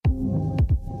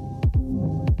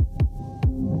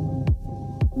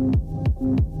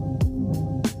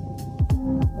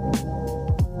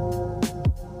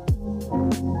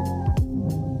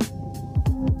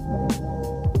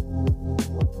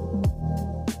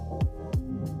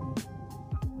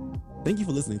Thank you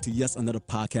for listening to Yes Another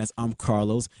Podcast. I'm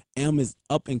Carlos. Em is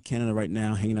up in Canada right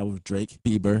now, hanging out with Drake,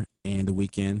 Bieber, and The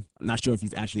Weeknd. I'm not sure if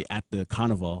he's actually at the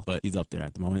carnival, but he's up there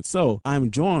at the moment. So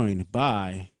I'm joined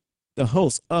by the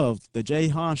host of the Jay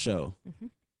Han Show,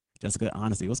 Mhm. Jessica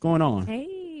Honesty. What's going on?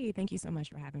 Hey, thank you so much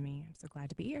for having me. I'm so glad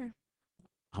to be here.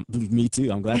 Me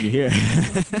too. I'm glad you're here.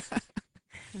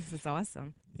 This is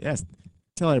awesome. Yes.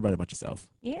 Tell everybody about yourself.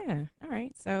 Yeah. All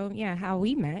right. So, yeah, how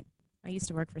we met. I used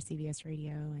to work for CBS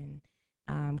Radio, and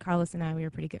Carlos and I, we were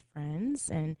pretty good friends,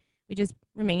 and we just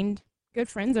remained good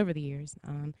friends over the years.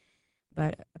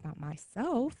 But about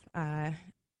myself, I'm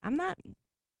not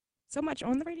so much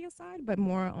on the radio side, but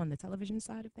more on the television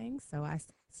side of things. So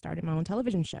started my own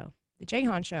television show, the Jay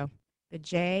Han Show, the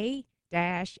J-H-O-N,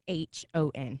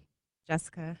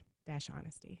 Jessica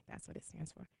Honesty. That's what it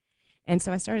stands for. And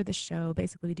so I started the show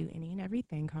basically to do any and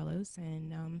everything, Carlos,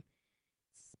 and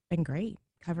it's been great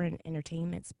covering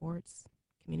entertainment, sports,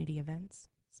 community events.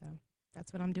 So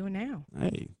that's what I'm doing now.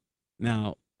 Hey.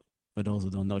 Now, for those who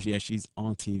don't know, she's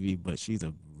on TV, but she's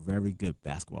a very good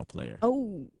basketball player.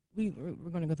 Oh, we're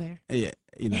going to go there. Yeah,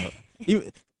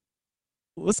 you,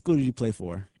 what school did you play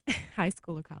for? High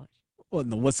school or college? Well,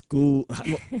 no, what school?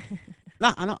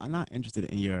 Well, I'm not interested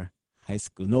in your high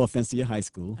school. No offense to your high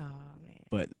school, Oh, man.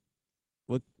 but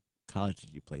what college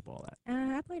did you play ball at?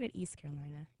 I played at East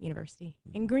Carolina University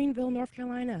in Greenville, North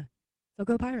Carolina. So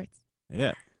go Pirates.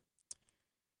 Yeah.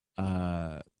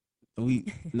 Uh, we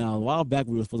now a while back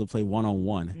we were supposed to play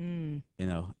 1-on-1.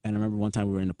 And I remember one time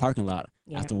we were in the parking lot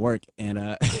Yeah, after work, and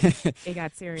it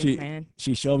got serious, she man.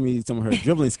 she showed me some of her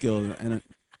dribbling skills, and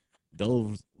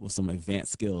those were some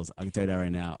advanced skills. I can tell you that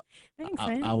right now. Thanks,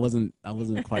 I man.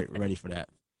 wasn't quite ready for that,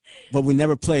 but we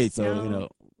never played, so No.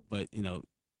 But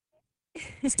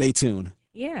stay tuned.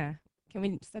 Yeah. Can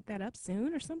we set that up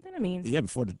soon or something? I mean, Yeah,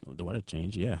 before the weather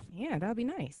change. Yeah, yeah, that would be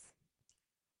nice.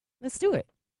 Let's do it.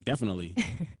 definitely.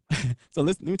 So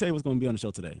let me tell you what's going to be on the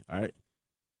show today. All right,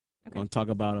 we're Okay. going to talk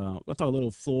about we'll talk a little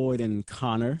Floyd and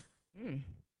Connor Mm,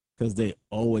 because they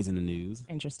always in the news.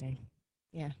 interesting.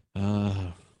 Yeah.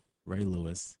 Uh, Ray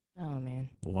Lewis. Oh, man.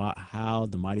 How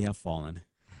the mighty have fallen.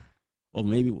 Or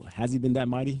maybe has he been that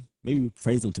mighty? Maybe we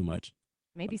praised him too much.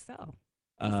 Maybe so.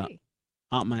 We'll Uh, see.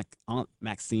 Aunt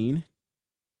Maxine.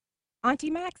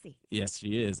 Auntie Maxie. Yes,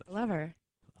 she is. I love her.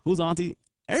 Who's auntie?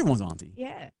 Everyone's auntie.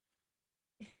 Yeah.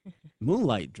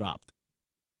 Moonlight dropped.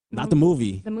 Not the Mo-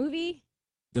 movie, the movie,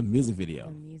 the music the video.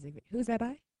 music. Who's that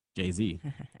by? Jay-Z.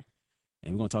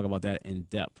 And we're gonna talk about that in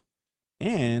depth.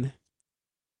 And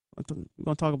we're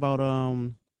gonna talk about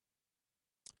we're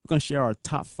gonna share our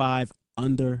top 5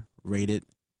 underrated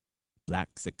black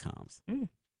sitcoms. Mm,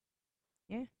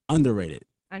 yeah. Underrated.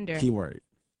 Under. Keyword.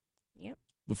 Yep.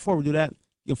 Before we do that,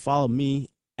 you can follow me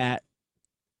at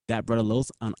That Brother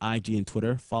Los on IG and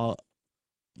Twitter. Follow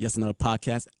Yes Another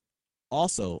Podcast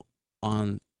also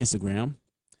on Instagram,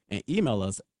 and email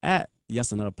us at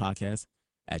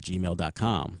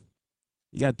yesanotherpodcast@gmail.com.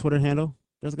 You got a Twitter handle,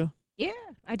 Jessica? Yeah,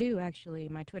 I do actually.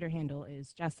 My Twitter handle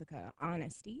is Jessica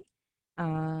Honesty.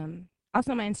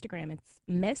 Also my Instagram, it's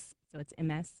Miss, so it's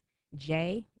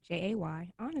MSJAY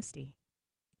Honesty.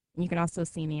 And you can also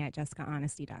see me at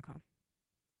jessicahonesty.com.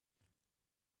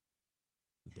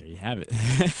 There you have it.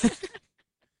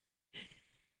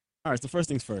 All right, so first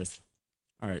things first.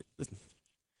 All right, listen,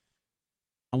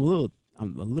 I'm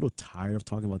a little tired of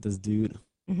talking about this dude.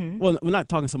 Mm-hmm. Well, we're not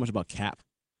talking so much about Cap,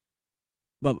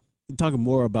 but we're talking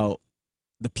more about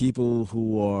the people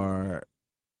who are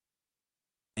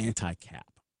anti-Cap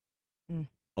Mm.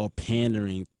 or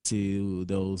pandering to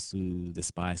those who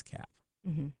despise Cap.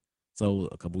 Mm-hmm. So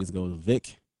a couple weeks ago,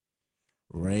 Vic,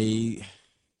 Ray,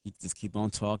 he just keep on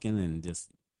talking, and just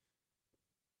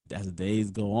as the days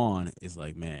go on, it's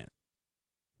like, man,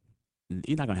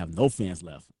 you're not gonna have no fans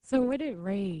left. So what did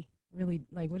Ray really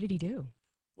like? What did he do?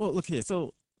 Well, look here.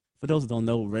 So for those who don't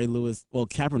know, Ray Lewis, well,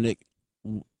 Kaepernick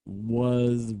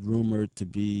was rumored to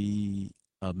be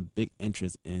a big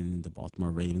interest in the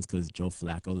Baltimore Ravens because Joe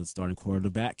Flacco, the starting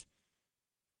quarterback,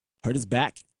 hurt his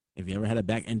back. If you ever had a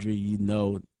back injury, you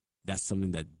know that's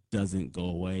something that doesn't go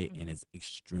away and it's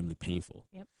extremely painful.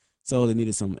 Yep. So they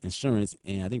needed some insurance,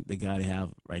 and I think the guy they have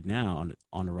right now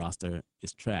on the roster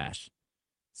is trash.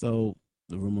 So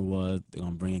the rumor was they're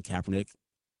gonna bring in Kaepernick,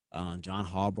 John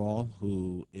Harbaugh,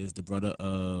 who is the brother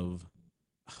of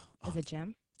Is it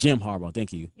Jim? Jim Harbaugh.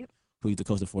 Thank you. Yep. Who used to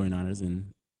coach the 49ers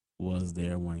and was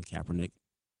there when Kaepernick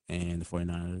and the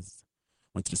 49ers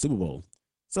went to the Super Bowl.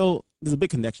 So there's a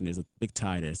big connection. There's a big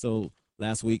tie there. So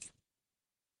last week,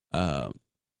 uh,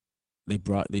 they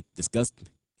discussed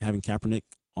having Kaepernick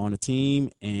on the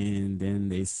team, and then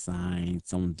they signed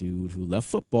some dude who left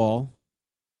football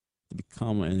to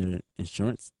become an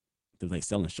insurance to like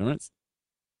sell insurance.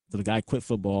 So the guy quit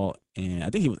football, and I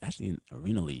think he was actually in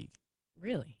Arena League.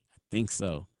 Really? I think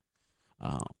so.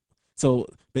 Um, so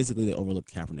basically, they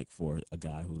overlooked Kaepernick for a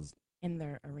guy who's In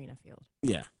their arena field.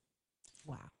 yeah.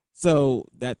 Wow. So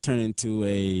that turned into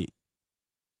a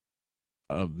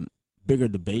bigger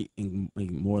debate and like,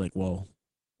 more like, well,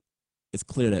 it's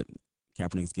clear that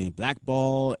Kaepernick's getting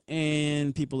blackballed,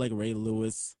 and people like Ray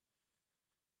Lewis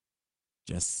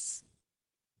just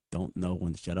don't know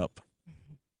when to shut up.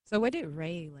 So what did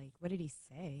Ray like? What did he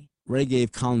say? Ray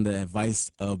gave Colin the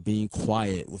advice of being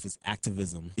quiet with his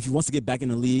activism. If he wants to get back in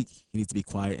the league, he needs to be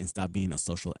quiet and stop being a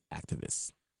social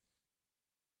activist.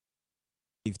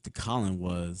 If the Colin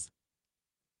was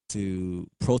to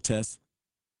protest,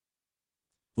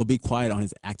 well, be quiet on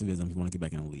his activism if you want to get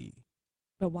back in the league.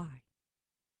 But why?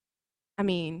 I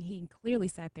mean, he clearly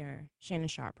sat there, Shannon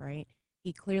Sharp, right?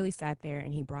 He clearly sat there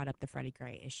and he brought up the Freddie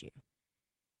Gray issue.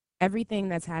 Everything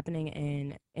that's happening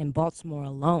in Baltimore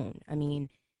alone. I mean,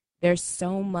 there's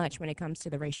so much when it comes to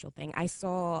the racial thing. I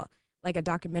saw like a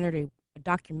documentary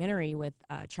with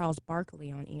Charles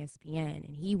Barkley on ESPN,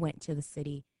 and he went to the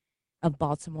city of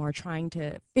Baltimore trying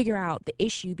to figure out the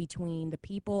issue between the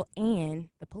people and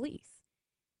the police.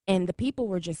 And the people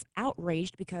were just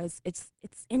outraged because it's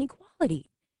inequality.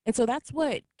 And so that's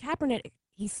what Kaepernick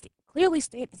clearly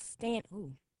stand.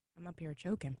 Ooh, I'm up here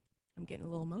choking. I'm getting a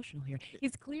little emotional here.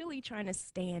 He's clearly trying to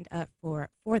stand up for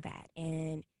that,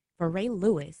 and for Ray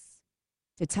Lewis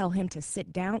to tell him to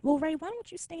sit down. Well, Ray, why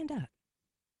don't you stand up?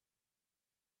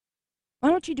 Why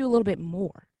don't you do a little bit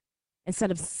more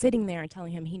instead of sitting there and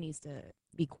telling him he needs to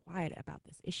be quiet about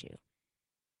this issue?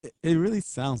 It really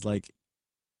sounds like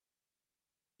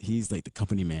he's like the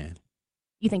company man.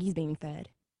 You think he's being fed?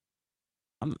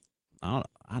 I'm, I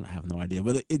don't have no idea,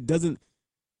 but it doesn't.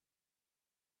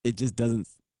 It just doesn't.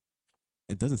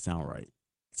 It doesn't sound right.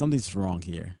 Something's wrong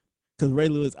here. Because Ray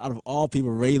Lewis, out of all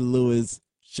people, Ray Lewis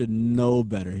should know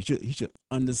better. He should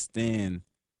understand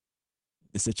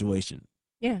the situation.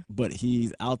 Yeah, But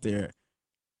he's out there.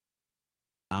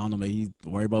 I don't know. Maybe he's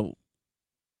worried about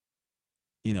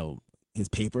you know his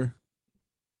paper,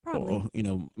 or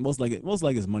probably. most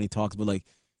like his money talks. But like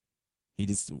he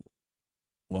just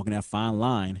walking that fine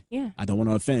line. Yeah, I don't want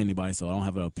to offend anybody, so I don't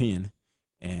have an opinion,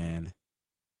 and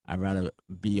I'd rather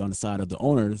be on the side of the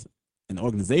owners and the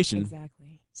organization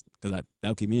exactly. because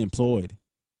that'll keep me employed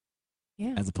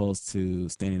Yeah, as opposed to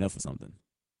standing up for something.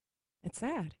 it's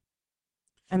sad.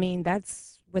 I mean,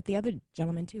 that's with the other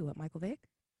gentleman too. What, Michael Vick?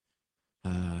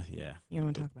 Yeah. You don't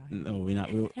want to talk about him. No, we're not.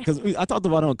 Because I talked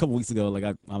about him a couple weeks ago. Like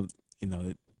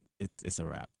it's a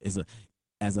wrap. It's a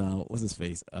as what's his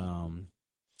face?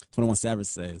 21 Savage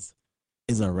says,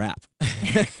 it's a wrap.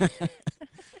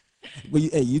 But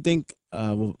hey, you think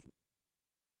well,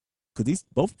 because these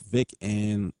both Vic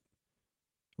and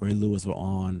Ray Lewis were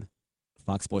on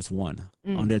Fox Sports One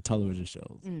on Mm, their television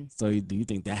shows. mm. So do you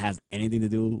think that has anything to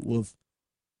do with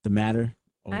the matter,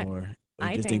 I or you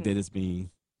I just think think that it's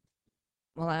being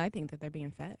well, I think that they're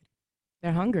being fed.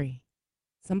 They're hungry.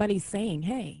 Somebody's saying,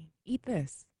 "Hey, eat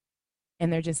this,"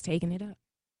 and they're just taking it up,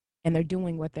 and they're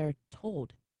doing what they're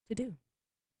told to do.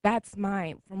 That's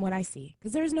my from what I see,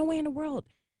 because there's no way in the world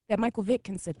that Michael Vick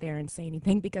can sit there and say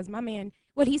anything because my man,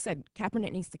 what he said,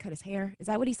 Kaepernick needs to cut his hair. Is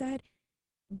that what he said?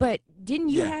 But didn't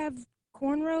you yeah. have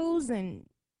cornrows and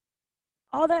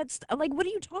all that stuff? Like, what are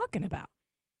you talking about?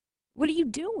 What are you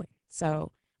doing?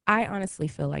 So I honestly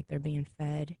feel like they're being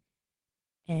fed,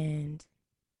 and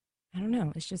I don't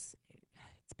know. It's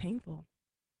painful.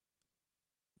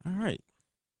 All right.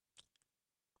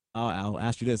 I'll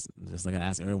ask you this, just like I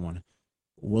ask everyone: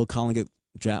 Will Colin get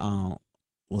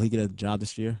will he get a job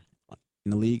this year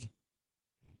in the league?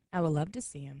 I would love to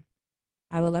see him.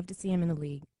 I would love to see him in the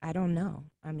league. I don't know.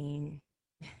 I mean,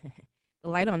 the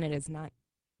light on it is not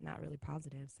really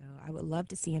positive. So I would love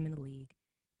to see him in the league.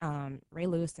 Ray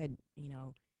Lewis said,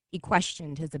 he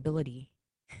questioned his ability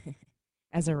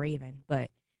as a Raven, but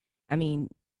I mean,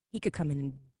 he could come in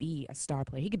and be a star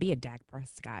player. He could be a Dak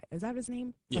Prescott. Is that his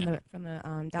name Yeah, from the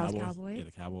Dallas Cowboys. Yeah, Cowboys?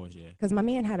 the Cowboys. Yeah. Because my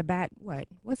man had a bad what?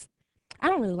 What's I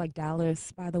don't really like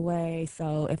Dallas, by the way.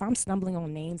 So if I'm stumbling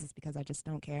on names, it's because I just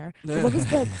don't care. But what was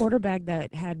the quarterback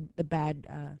that had the bad?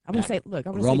 I want to Back. say, look, I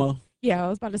want to say, Romo. yeah, I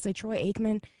was about to say Troy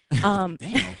Aikman. Um,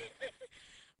 Damn.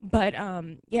 but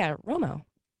yeah, Romo,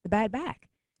 the bad back.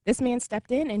 This man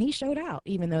stepped in and he showed out,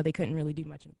 even though they couldn't really do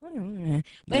much.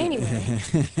 But anyway,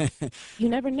 you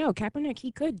never know. Kaepernick,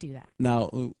 he could do that. Now,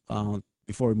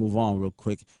 before we move on, real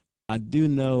quick, I do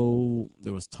know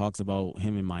there was talks about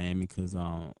him in Miami because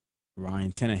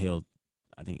Ryan Tannehill,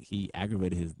 I think he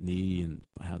aggravated his knee and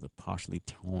has a partially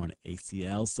torn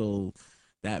ACL. So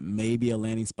that may be a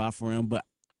landing spot for him, but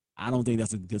I don't think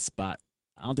that's a good spot.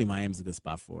 I don't think Miami's a good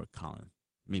spot for Colin,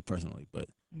 me personally. But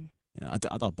Mm.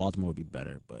 I thought Baltimore would be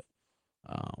better. But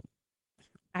um,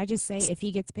 I just say if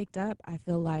he gets picked up, I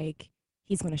feel like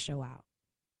he's going to show out.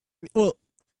 well,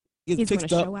 he gets He's going to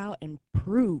picked up. show out and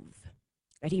prove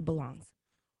that he belongs.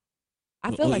 I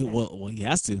Well, feel like that. he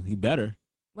has to. He better.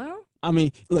 Well, I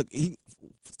mean, look,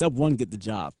 step one, get the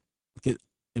job, get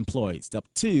employed. Step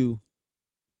two,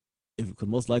 if because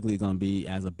most likely it's gonna be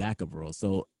as a backup role.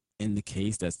 So in the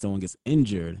case that someone gets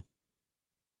injured,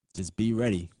 just be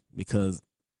ready because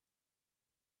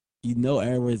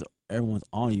everyone's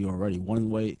on you already. One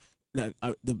way, the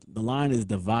line is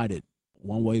divided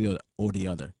one way or the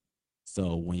other.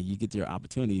 So when you get your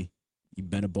opportunity, you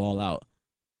better ball out.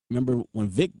 Remember when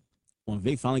Vic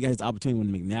finally got his opportunity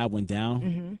when McNabb went down.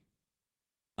 mm-hmm.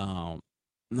 Um,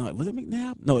 no, was it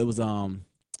McNabb? No, it was I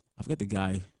forget the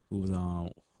guy who was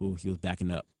who he was backing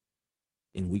up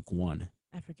in week one.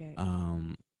 I forget.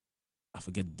 Um, I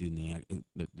forget the dude name.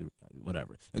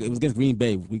 Whatever. It was against Green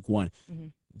Bay week one. Mm-hmm.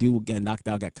 Dude got knocked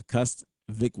out, got concussed.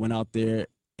 Vic went out there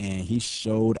and he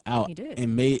showed out He did.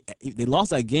 and made. They lost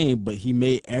that game, but he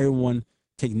made everyone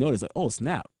take notice. Like, oh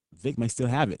snap, Vic might still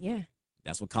have it. Yeah.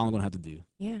 That's what Colin gonna have to do.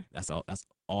 Yeah. That's all. That's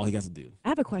all he has to do. I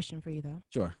have a question for you though.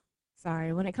 Sure.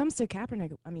 Sorry. When it comes to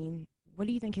Kaepernick, I mean, what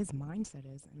do you think his mindset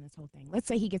is in this whole thing? Let's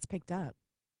say he gets picked up.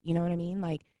 You know what I mean?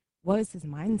 Like, what is his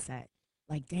mindset?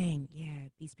 Like, dang, yeah,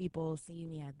 these people see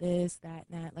me at this, that,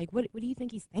 and that. Like, what do you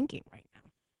think he's thinking right now?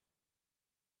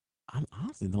 I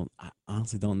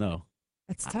honestly don't know.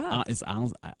 That's tough.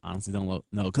 I honestly don't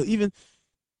know because even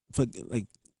for like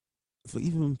for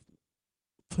even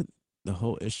put the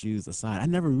whole issues aside, I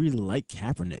never really liked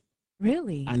Kaepernick.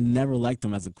 Really? I never liked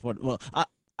him as a quarter. Well,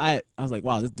 I was like,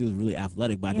 wow, this dude's really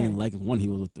athletic, but I Yeah. didn't like him. One, he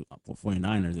was with the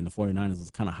 49ers, and the 49ers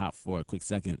was kind of hot for a quick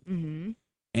second. Mm-hmm.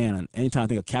 And anytime I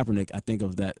think of Kaepernick, I think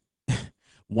of that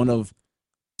one of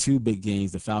two big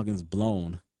games the Falcons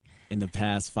blown in the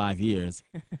past 5 years.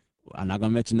 I'm not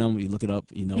gonna mention them. You look it up,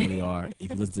 you know where they are. If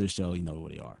you listen to the show, you know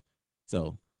where they are.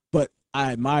 So, but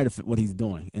I admire what he's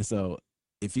doing, and so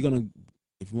if you're gonna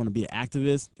if you want to be an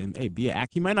activist, then hey, be an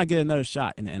act. He might not get another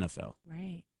shot in the NFL,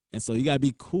 Right. and so you gotta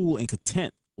be cool and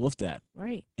content with that,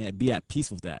 Right. and be at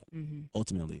peace with that. Mm-hmm.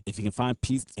 Ultimately, if he can find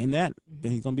peace in that,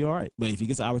 then he's gonna be all right. But if he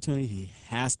gets the opportunity, he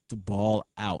has to ball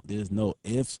out. There's no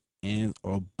ifs, ands,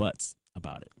 or buts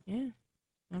about it. Yeah.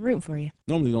 I'm rooting for you.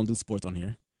 Normally, we don't do sports on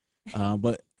here,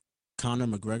 but Conor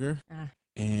McGregor Ah.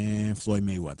 and Floyd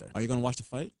Mayweather. Are you gonna watch the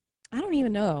fight? I don't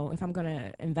even know if I'm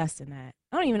gonna invest in that.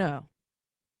 I don't even know.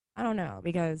 I don't know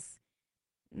because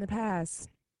in the past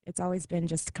it's always been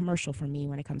just commercial for me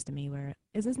when it comes to Mayweather.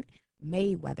 Is this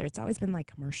Mayweather? It's always been like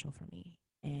commercial for me,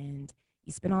 and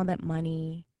you spend all that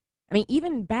money. I mean,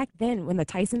 even back then when the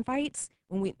Tyson fights,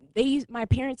 when my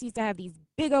parents used to have these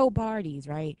big old parties,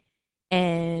 right,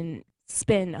 and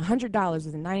spend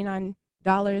 $100 and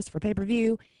 $99 for pay per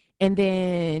view, and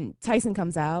then Tyson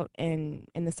comes out, and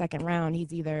in the second round,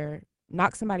 he's either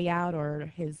knock somebody out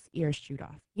or his ears chewed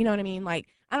off. You know what I mean? Like,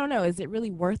 I don't know. Is it really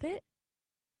worth it?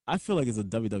 I feel like it's a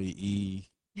WWE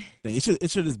thing. It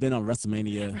should have been on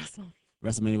WrestleMania.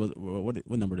 WrestleMania was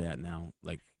what number they at now?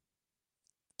 Like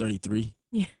 33.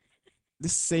 Yeah.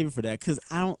 Just save it for that because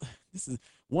I don't. This is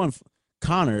one.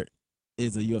 Connor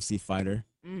is a UFC fighter,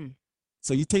 Mm.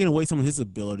 so you're taking away some of his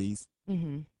abilities,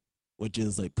 Mm-hmm. which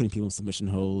is like putting people in submission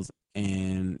holds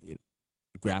and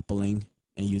grappling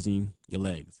and using your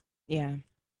legs. Yeah.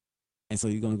 And so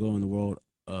you're gonna go in the world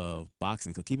of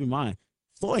boxing. Because keep in mind,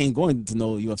 Floyd ain't going to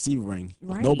no UFC ring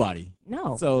with Right. nobody.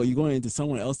 No. So you're going into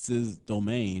someone else's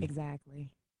domain Exactly.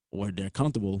 where they're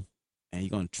comfortable, and you're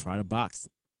gonna try to box.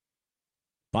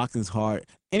 Boxing's hard.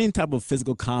 Any type of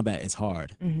physical combat is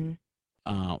hard. Mm-hmm.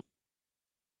 Um,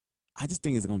 I just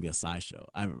think it's gonna be a sideshow.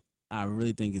 I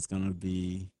really think it's gonna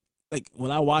be like,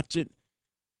 will I watch it?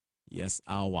 Yes,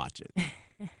 I'll watch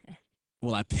it.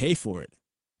 Will I pay for it?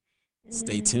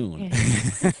 Stay tuned.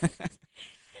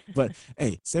 But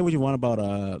hey, say what you want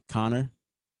about Connor.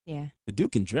 Yeah. The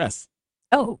dude can dress.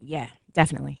 Oh, yeah,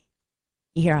 definitely.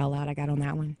 You hear how loud I got on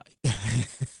that one?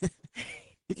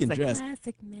 He can It's dress.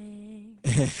 Classic man.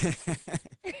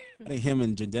 I think him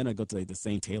and Jadena go to like the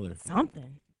same tailor.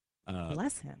 Something.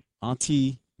 Bless him.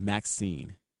 Auntie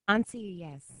Maxine. Auntie,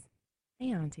 yes.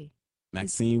 Hey, Auntie.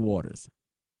 Maxine Waters,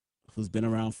 who's been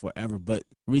around forever, but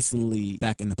recently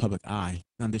back in the public eye.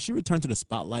 Now, did she return to the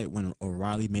spotlight when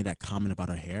O'Reilly made that comment about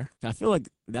her hair? I feel like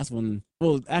that's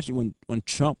well, actually, when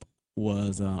Trump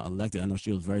was elected, I know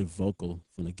she was very vocal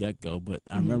from the get-go, but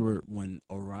I remember when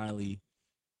O'Reilly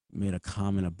made a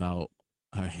comment about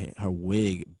her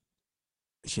wig.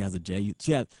 She has a J.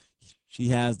 She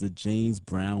has the James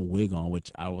Brown wig on,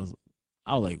 which I was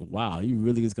like, wow, you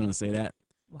really is gonna say that?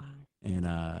 Wow. And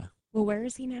Well, where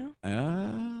is he now?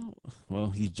 uh, well,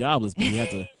 he's jobless,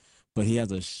 but he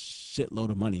has a shitload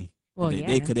of money. Well, They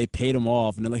yeah. could they paid him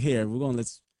off, and they're like, here, we're gonna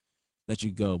let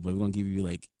you go, but we're gonna give you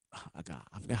like, I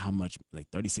forgot how much, like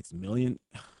 36 million.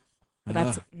 Well, Uh,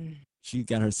 that's she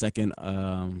got her second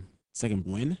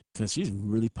win because she's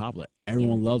really popular. yeah.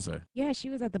 Everyone loves her. Yeah, she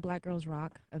was at the Black Girls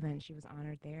Rock event. She was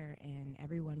honored there, and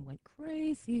everyone went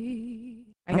crazy.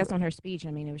 I I, guess on her speech,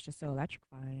 I mean, it was just so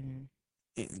electrifying.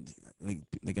 like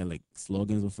they got like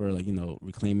slogans with her, like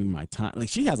reclaiming my time. Like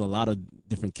she has a lot of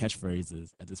different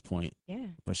catchphrases at this point, Yeah.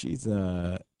 but she's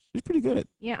pretty good.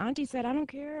 Yeah, Auntie said, I don't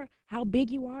care how big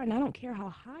you are, and I don't care how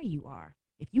high you are.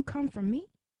 If you come from me,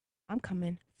 I'm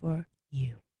coming for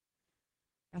you.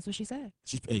 That's what she said.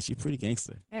 She's pretty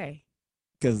gangster Hey.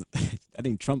 because I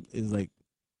think Trump is like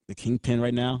the kingpin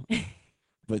right now,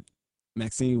 but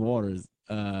Maxine Waters,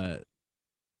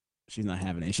 she's not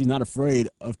having it. And she's not afraid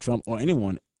of Trump or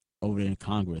anyone over there in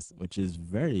Congress, which is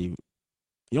very, you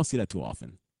don't see that too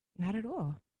often. Not at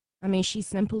all. I mean, she's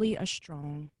simply a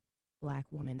strong black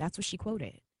woman. That's what she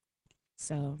quoted.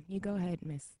 So you go ahead,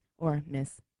 Miss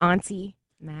Auntie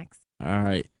Max. All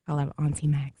right. I'll have Auntie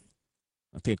Max.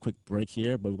 I'll take a quick break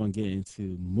here, but we're going to get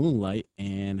into Moonlight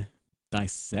and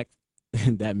dissect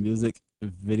that music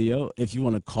video, if you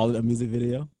want to call it a music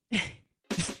video.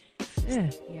 Yeah.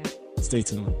 Stay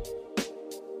tuned.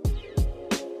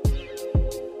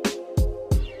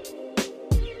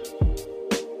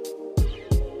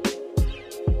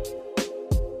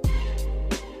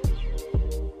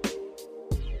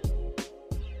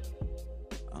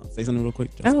 Say something real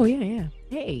quick. Oh, yeah.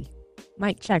 Hey,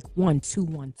 mic check 1 2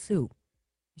 1 2.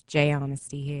 It's Jay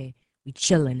Honesty here. We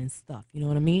chilling and stuff. You know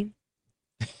what I mean?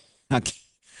 Okay.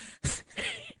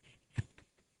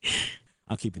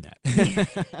 I'm keeping that.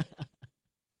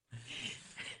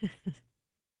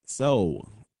 So,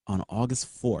 on August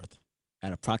 4th,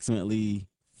 at approximately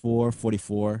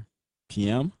 4:44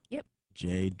 p.m., Yep.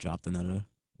 Jay dropped another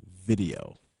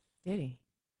video. Did he?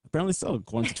 Apparently so,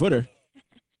 according to Twitter.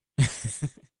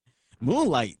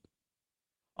 Moonlight,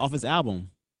 off his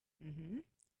album, Mm-hmm.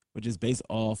 which is based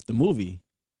off the movie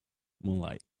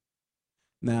Moonlight.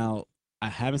 Now, I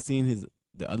haven't seen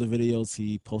the other videos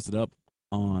he posted up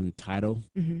on Tidal.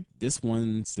 Mm-hmm. This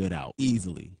one stood out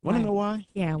easily. Want to Why? know why?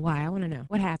 Yeah, why? I want to know.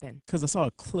 What happened? Because I saw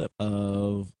a clip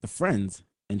of the Friends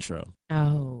intro,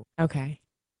 Oh, okay.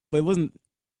 but it wasn't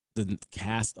the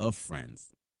cast of Friends,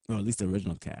 or at least the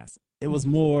original cast. It was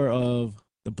more of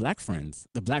the Black Friends,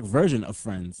 the Black version of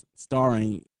Friends,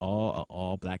 starring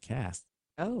all Black cast.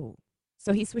 Oh,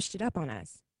 so he switched it up on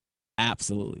us.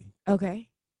 Absolutely, Okay.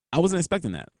 I wasn't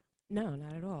expecting that. No,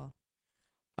 not at all.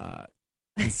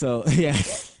 And so yeah,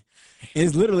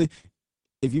 it's literally,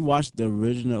 if you watch the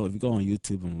original, if you go on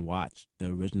YouTube and watch the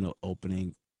original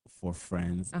opening for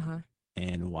Friends Uh-huh.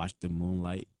 and watch the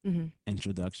Moonlight Mm-hmm.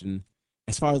 introduction,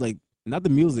 as far as like not the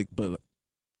music but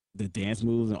the dance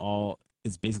moves and all,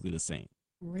 it's basically the same.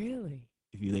 Really?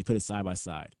 If you they put it side by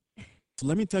side. So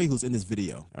let me tell you who's in this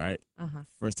video. All right. Uh-huh.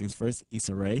 First things first,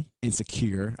 Issa Rae,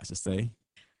 Insecure, I should say.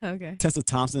 Okay. Tessa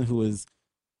Thompson, who is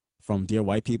from Dear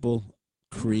White People,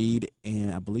 Creed,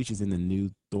 and I believe she's in the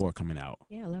new Thor coming out.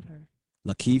 Yeah, I love her.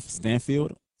 Lakeith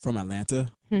Stanfield from Atlanta,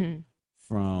 Mm.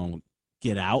 from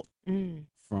Get Out,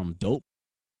 from Dope.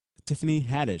 Tiffany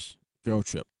Haddish, Girl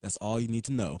Trip. That's all you need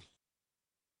to know.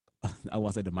 I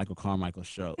want to say the Michael Carmichael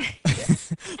show.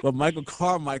 But Michael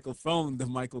Carmichael from the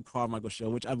Michael Carmichael show,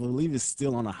 which I believe is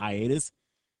still on a hiatus.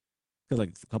 Because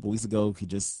like a couple weeks ago, he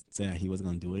just said he wasn't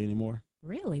going to do it anymore.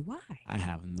 Really? Why? I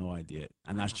have no idea.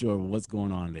 I'm not sure what's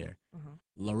going on there. Uh-huh.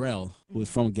 Laurel, who is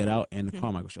from Get Out and the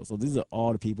Carmichael Show. So these are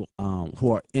all the people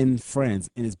who are in Friends.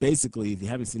 And it's basically, if you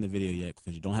haven't seen the video yet,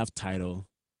 because you don't have title,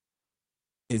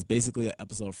 it's basically an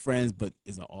episode of Friends, but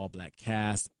it's an all-black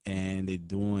cast. And they're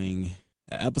doing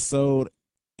an episode,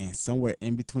 and somewhere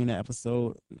in between that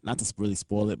episode, not to really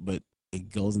spoil it, but it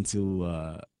goes into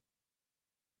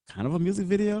kind of a music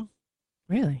video.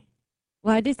 Really?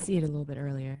 Well, I did see it a little bit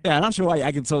earlier. Yeah, I'm not sure why I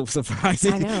get so surprised.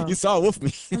 I know. You saw it with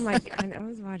me. I'm like, I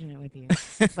was watching it with you.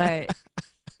 But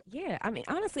yeah, I mean,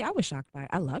 honestly, I was shocked by it.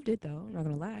 I loved it though. I'm not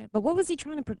gonna lie. But what was he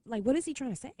trying to like? What is he trying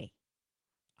to say?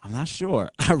 I'm not sure.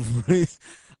 I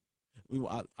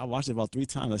watched it about 3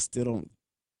 times. I still don't.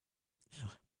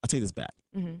 I'll take this back.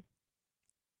 Mm-hmm.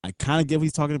 I kind of get what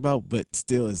he's talking about, but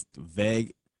still it's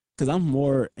vague. Because I'm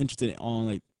more interested on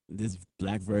like this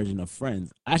black version of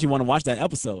Friends. I actually want to watch that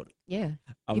episode. Yeah.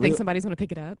 You think somebody's gonna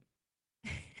pick it up?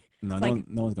 No, like,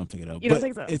 no one's gonna pick it up. You don't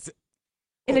think so? It's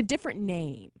in a different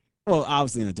name. well,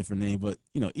 obviously in a different name, but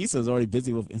you know, Issa's already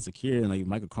busy with Insecure and like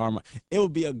Michael Carmine. It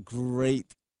would be a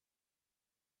great.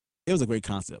 It was a great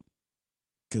concept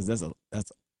because that's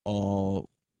all.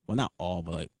 Well, not all,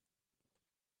 but like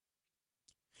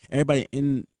everybody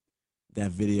in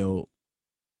that video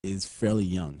is fairly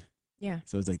young. Yeah.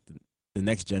 So it's like the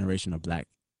next generation of black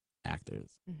actors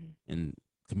Hmm. and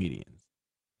comedians.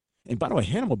 And by the way,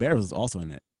 Hannibal Buress was also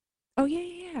in it. Oh yeah,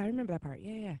 yeah, yeah. I remember that part.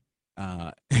 Yeah, yeah,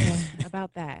 Uh, yeah.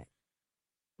 About that.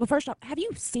 Well, first off, have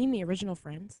you seen the original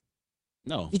Friends?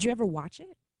 no, Did you ever watch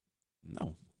it? no,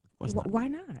 of course not. Why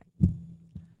not?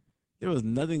 There was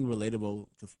nothing relatable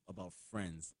about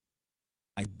Friends.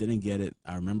 I didn't get it.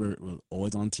 I remember it was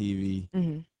always on TV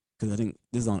Hmm. because I think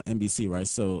this is on NBC, right?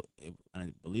 So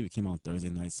I believe it came out Thursday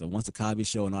night. So once the Cosby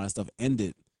Show and all that stuff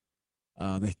ended,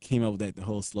 they came up with the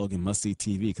whole slogan "Must See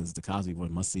TV" because the Cosby Boy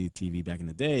must see TV back in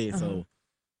the day. Uh huh. So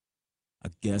I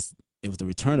guess it was the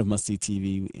return of Must See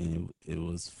TV, and it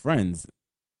was Friends,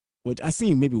 which I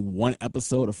seen maybe one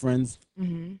episode of Friends,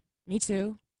 Hmm. Me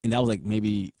too. and that was like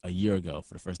maybe a year ago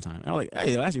for the first time. And I was like,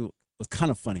 hey, it actually was kind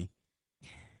of funny,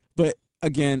 but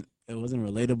again, it wasn't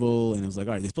relatable, and it was like,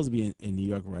 all right, they're supposed to be in New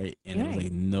York, right? And You're it was right.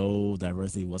 like no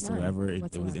diversity None whatsoever. It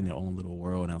was in whatsoever. their own little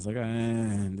world, and I was like,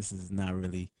 this is not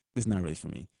really for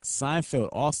me. Seinfeld,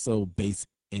 also based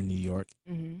in New York,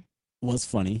 Hmm. was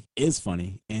funny, is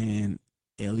funny, and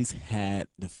it at least had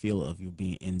the feel of you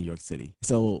being in New York City.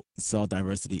 So saw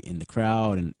diversity in the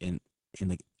crowd and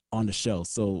like on the show.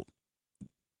 So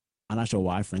I'm not sure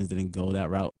why Friends didn't go that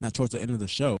route. Now towards the end of the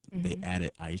show, they Hmm.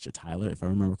 added Aisha Tyler, if I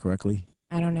remember correctly.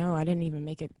 I don't know. I didn't even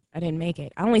make it. I didn't make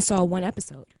it. I only saw one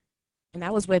episode, and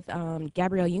that was with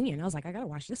Gabrielle Union. I was like, I gotta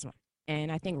watch this one.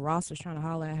 And I think Ross was trying to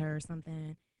holler at her or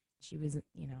something. She was,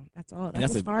 that's all. And That's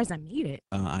that's as a far as I made it.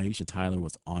 Aisha Tyler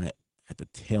was on it at the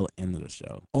tail end of the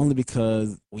show, only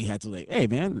because we had to like, hey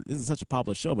man, this is such a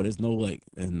popular show, but there's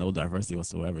no diversity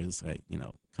whatsoever. It's like kind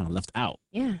of left out.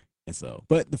 Yeah. And so,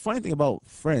 but the funny thing about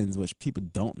Friends, which people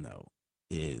don't know,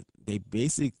 is they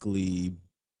basically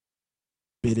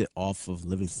bit it off of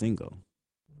Living Single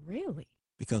Really?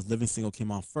 because Living Single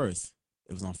came on first.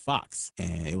 It was on Fox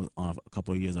and it was on a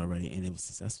couple of years already, and it was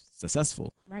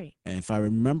successful. Right. And if I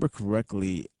remember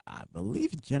correctly, I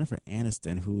believe Jennifer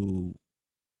Aniston, who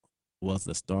was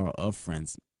the star of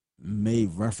Friends,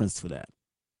 made reference to that.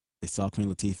 They saw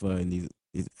Queen Latifah and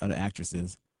these other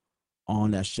actresses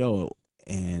on that show,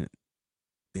 and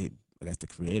they, I guess the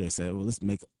creator said, "Well, let's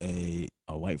make a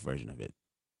white version of it."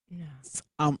 No.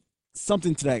 Um,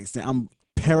 something to that extent. I'm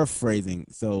paraphrasing,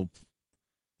 so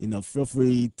feel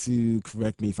free to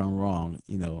correct me if I'm wrong.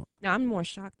 No, I'm more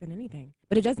shocked than anything.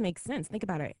 But it does make sense. Think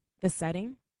about it. The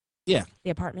setting, Yeah, the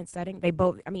apartment setting. They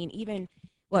both. I mean, even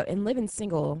well, in Living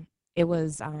Single, it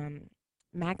was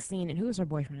Maxine and who was her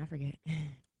boyfriend? I forget.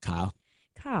 Kyle.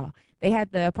 Kyle. They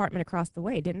had the apartment across the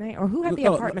way, didn't they? Or who had No, the no,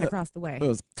 no, apartment across the it way?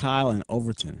 was Kyle and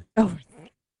Overton, Oh,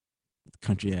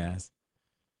 country ass,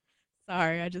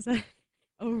 sorry. I just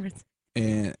over.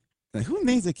 and like who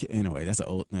names a kid anyway? That's an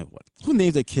old no, what? Who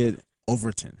names a kid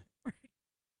Overton?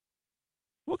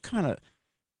 What kind of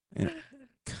you know,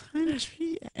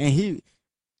 country? And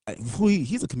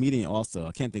he's a comedian also.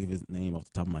 I can't think of his name off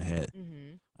the top of my head.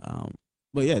 Hmm. Um,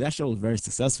 but yeah, that show was very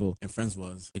successful, and Friends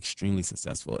was extremely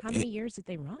successful. How many years did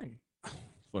they run?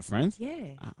 For Friends,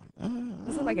 Yeah. uh,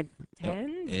 Was it like a it,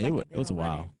 10? it, Like it was a 11?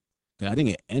 while. I think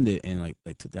it ended in like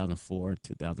 2004,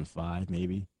 2005,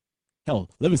 maybe. Hell,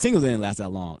 Living Singles didn't last that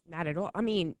long. Not at all. I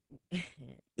mean,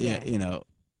 Yeah, yeah.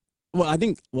 Well, I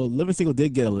think Living Single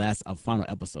did get a final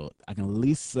episode. I can at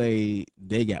least say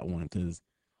they got one because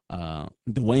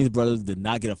the Wayne's brothers did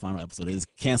not get a final episode. They just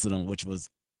canceled them, which was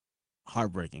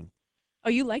heartbreaking. Oh,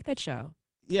 you like that show?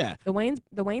 Yeah, The Wayne's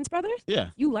brothers?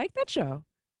 yeah. You like that show?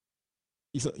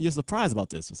 You're surprised about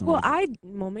this for some Well,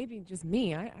 reason. maybe just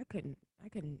me. I couldn't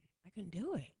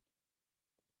do it.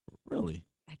 Really?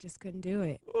 I just couldn't do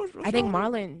it. I What's think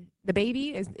wrong with it? Marlon, the baby,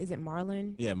 is it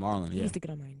Marlon? Yeah, Marlon. He Yeah. used to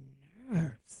get on my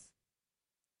nerves.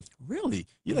 Really?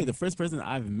 You're like Yeah, the first person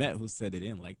I've met who said they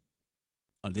didn't like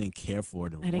or didn't care for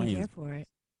the I didn't Wayne's. care for it.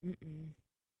 Mm-mm.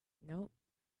 Nope.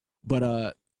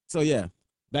 But so yeah,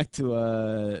 back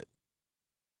to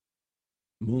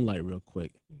Moonlight real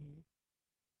quick. Hmm.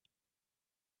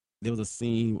 There was a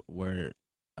scene where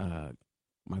uh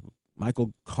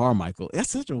Michael Carmichael. That's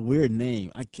such a weird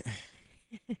name. I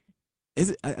can't,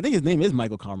 is it? I think his name is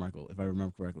Michael Carmichael, if I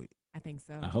remember correctly. I think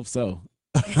I so. hope so.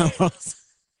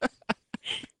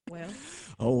 Well,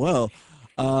 Oh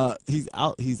well. He's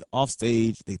out. He's off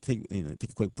stage. They take a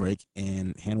quick break,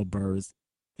 and Hannibal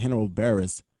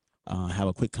Buress, have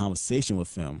a quick conversation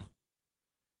with him,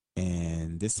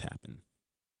 and this happened.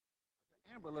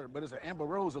 alert, but it's an Amber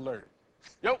Rose alert.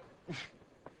 Yo.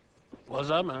 What's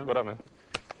up, man? What up, man?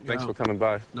 Thanks Yo. for coming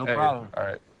by. No Hey, problem. All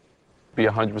right. Be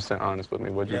 100% honest with me.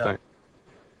 What'd you Yeah. think?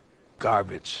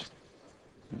 Garbage.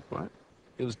 What?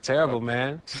 It was terrible,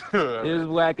 man. It was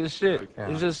whack as shit. Yeah.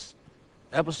 It's just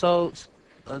episodes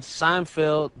of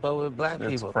Seinfeld, but with black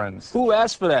It's people. Friends. Who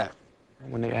asked for that?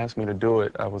 When they asked me to do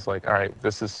it, I was like, all right,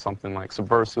 this is something like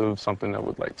subversive, something that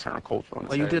would like turn culture on its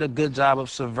Well, you head. did a good job of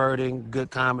subverting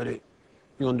good comedy.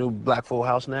 You gonna do Black Full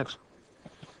House next?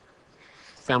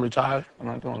 Family Ties? I'm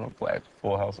not doing a Black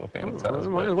Full House or Family Ties.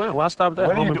 Well, why stop that?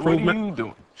 What Home are Improvement. you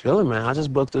doing? Chilling, man. I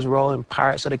just booked this role in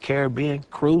Pirates of the Caribbean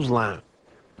Cruise Line.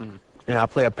 Yeah, I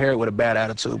play a parrot with a bad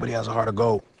attitude, but he has a heart of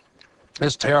gold.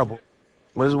 It's terrible,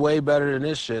 but it's way better than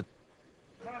this shit.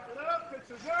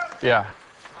 Yeah.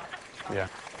 Yeah.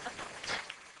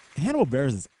 Hannibal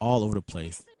Buress is all over the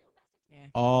place. Yeah.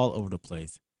 All over the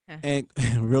place. Huh. And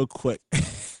real quick, I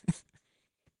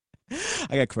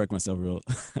gotta correct myself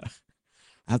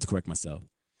I have to correct myself.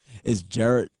 It's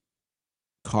Jared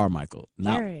Carmichael,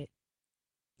 not Jared.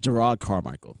 Gerard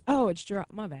Carmichael. Oh, it's Gerard.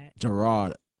 My bad.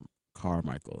 Gerard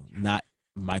Carmichael, not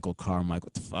Michael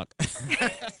Carmichael. What the fuck?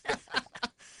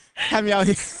 Have me out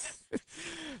here.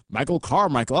 Michael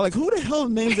Carmichael. I'm like, who the hell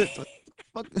names it?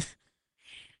 Fuck.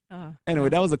 Anyway,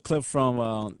 that was a clip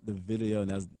from the video, and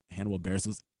that's Hannibal Buress. It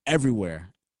was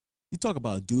everywhere. You talk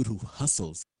about a dude who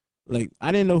hustles. Like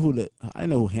I didn't know who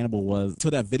Hannibal was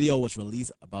until that video was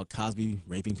released about Cosby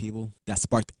raping people. That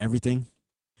sparked everything.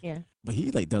 Yeah. But he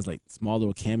like does like small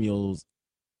little cameos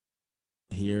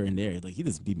here and there. Like he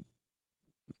just be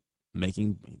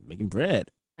making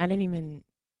bread. I didn't even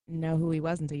know who he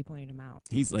was until you pointed him out.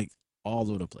 He's like all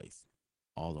over the place,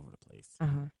 all over the place.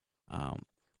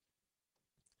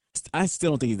 I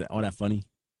still don't think he's all that funny.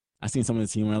 I seen some of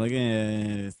his humor, like,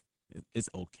 it's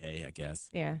okay, I guess.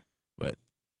 Yeah. But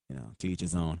to each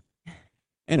his own.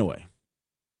 Anyway,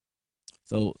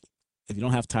 so if you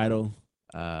don't have Tidal,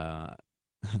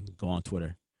 go on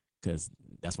Twitter because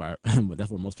that's where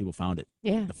most people found it.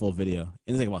 Yeah. The full video.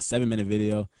 And it's like about 7-minute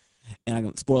video. And I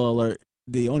can spoiler alert,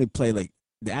 they only play like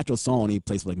the actual song only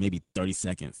plays for like maybe 30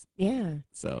 seconds. Yeah.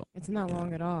 So it's not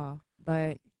long at all.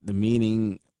 But the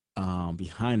meaning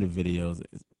behind the videos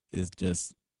is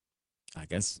just, I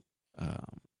guess,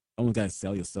 almost gotta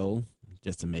sell your soul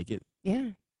just to make it. Yeah.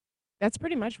 That's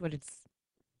pretty much what it's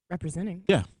representing.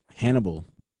 Yeah. Hannibal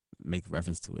make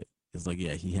reference to it. It's like,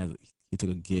 yeah, he took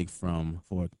a gig for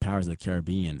Pirates of the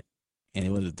Caribbean, and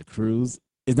it was the cruise.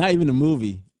 It's not even a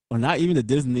movie or not even the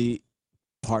Disney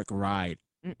park ride.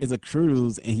 It's a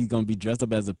cruise, and he's gonna be dressed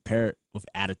up as a parrot with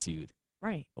attitude.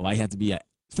 Right. Why he have to be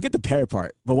forget the parrot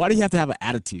part, but why do you have to have an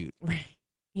attitude? Right.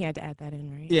 He had to add that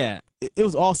in, right? Yeah, it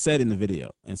was all said in the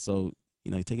video, and so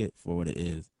you take it for what it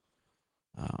is.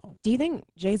 Do you think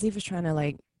Jay-Z was trying to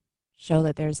like show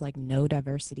that there's like no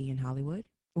diversity in Hollywood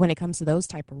when it comes to those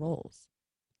type of roles?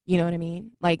 You know what I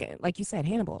mean? Like you said,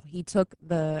 Hannibal. He took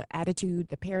the attitude,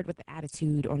 the parrot with the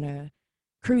attitude on a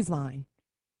cruise line.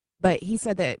 But he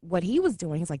said that what he was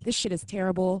doing, he's like, this shit is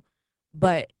terrible,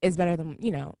 but it's better than,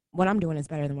 what I'm doing is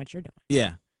better than what you're doing.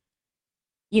 Yeah.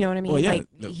 You know what I mean? Well, yeah,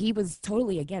 like, he was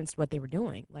totally against what they were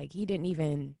doing. Like, he didn't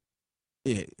even,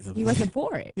 yeah, he wasn't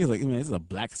for it. He was like, man, this is a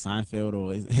black Seinfeld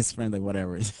or his friend, like,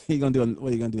 whatever. What are you going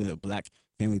to do in the Black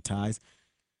Family Ties?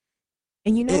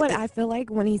 And you know what I feel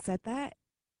like when he said that?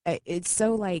 It's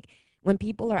so like when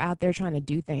people are out there trying to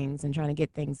do things and trying to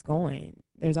get things going,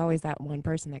 there's always that one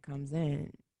person that comes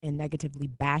in and negatively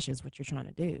bashes what you're trying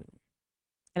to do.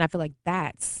 And I feel like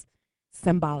that's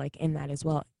symbolic in that as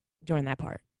well during that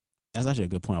part. That's actually a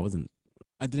good point.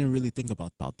 I didn't really think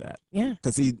about that. Yeah.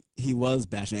 Because he was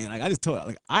bashing. Like I just told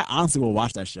like I honestly will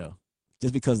watch that show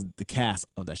just because the cast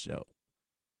of that show.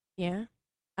 Yeah.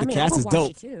 The cast is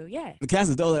dope. Too. Yeah. The cast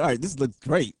is dope. Like, all right, this looks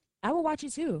great. I will watch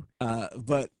it too.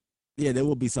 But yeah, there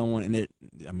will be someone in it.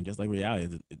 I mean, just like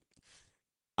reality.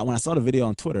 When I saw the video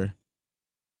on Twitter,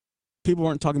 people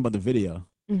weren't talking about the video.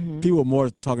 Mm-hmm. People were more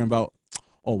talking about,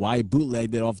 why he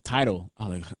bootlegged it off Tidal. I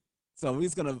was like, so we're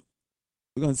just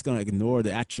gonna ignore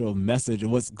the actual message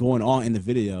of what's going on in the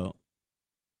video,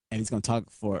 and he's gonna talk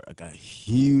for like a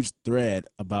huge thread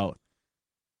about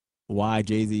why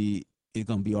Jay-Z is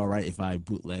gonna be all right if I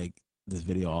bootleg this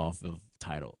video off of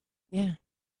Tidal. Yeah.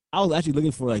 I was actually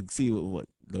looking for see what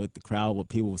the crowd, what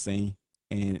people were saying,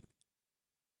 and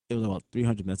it was about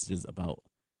 300 messages about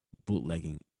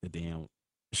bootlegging the damn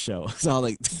show. So I was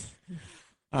like,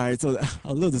 all right. So I was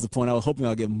a little disappointed. I was hoping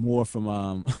I'll get more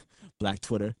from Black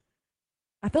Twitter.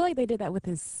 I feel like they did that with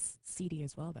his CD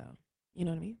as well, though. You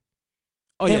know what I mean?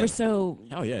 Oh they yeah. were so.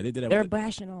 Oh yeah, they did that. They're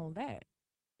bashing all of that,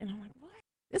 and I'm like, what?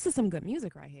 This is some good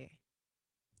music right here.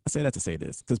 I say that to say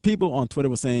this because people on Twitter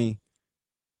were saying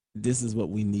this is what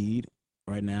we need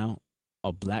right now,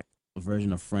 a black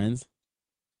version of Friends.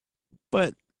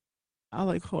 But I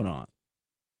like, hold on,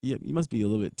 you must be a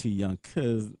little bit too young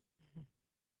because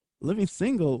Living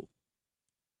Single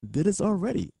did this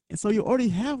already, and so you already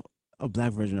have a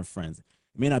black version of Friends.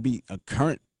 It may not be a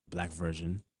current black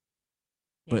version,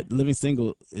 Yeah. but Living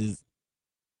Single is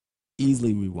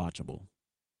easily rewatchable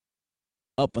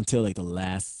up until like the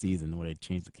last season where they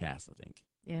changed the cast. I think.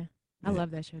 Yeah. I Yeah.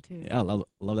 love that show too. Yeah, I love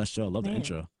that show. I love the Man.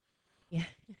 intro. Yeah.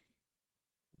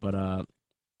 But I'm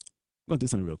gonna do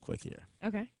something real quick here.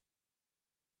 Okay.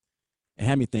 It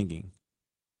had me thinking.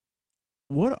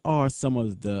 What are some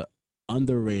of the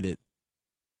underrated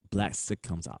black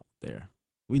sitcoms out there?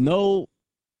 We know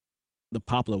the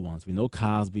popular ones. We know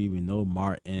Cosby. We know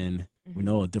Martin. We Mhm.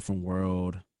 know A Different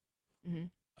World. Mhm.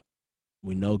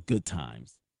 We know Good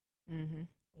Times. Mhm.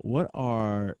 What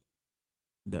are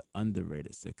the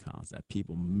underrated sitcoms that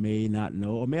people may not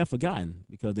know or may have forgotten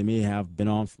because they may have been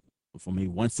on for maybe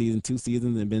one season, 2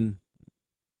 seasons, and been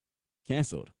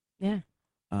canceled? Yeah.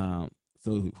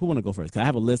 So who want to go first? 'Cause I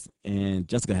have a list, and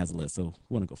Jessica has a list. So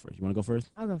who want to go first? You want to go first?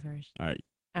 I'll go first. All right.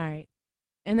 All right.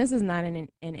 And this is not in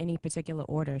any particular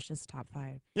order. It's just top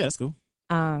 5. Yeah, that's cool.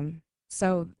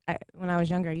 So when I was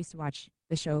younger, I used to watch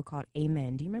the show called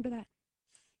Amen. Do you remember that?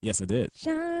 Yes, I did.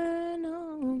 Shine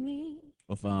on me.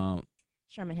 With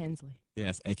Sherman Hensley.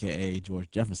 yes, AKA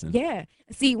George Jefferson. Yeah.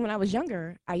 See, when I was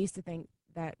younger, I used to think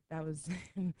that was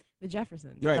the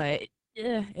Jeffersons, Right.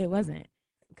 but it wasn't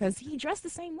because he dressed the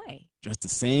same way, Dressed the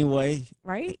same way,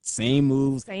 right? same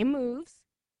moves. Same moves.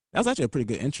 That was actually a pretty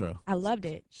good intro. I loved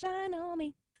it. Shine on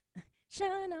me,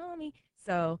 shine on me.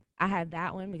 So I had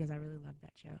that one because I really loved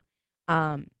that show.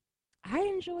 I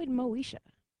enjoyed Moesha.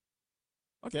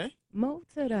 Okay. Mo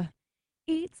to the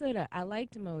E to the. I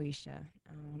liked Moesha.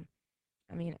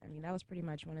 I mean that was pretty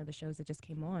much one of the shows that just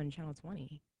came on Channel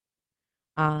 20.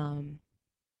 From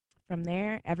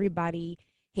there, Everybody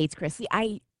Hates Chris. See,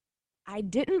 I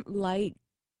didn't like.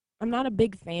 I'm not a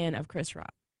big fan of Chris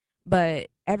Rock, but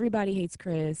Everybody Hates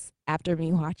Chris. After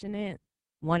me watching it,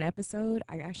 one episode,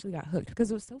 I actually got hooked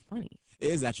because it was so funny.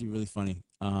 It is actually really funny.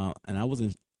 And I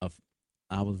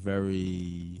was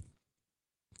very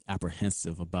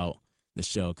apprehensive about the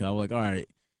show because I was like, all right,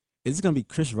 is this gonna be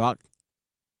Chris Rock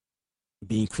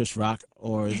being Chris Rock,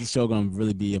 or is this show gonna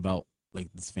really be about like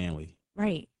this family?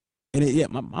 Right. And yeah,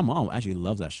 my mom actually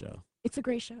loves that show. It's a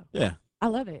great show. Yeah, I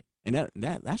love it. and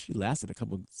that actually lasted a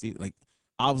couple. See, like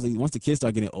obviously once the kids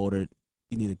start getting older,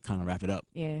 you need to kind of wrap it up.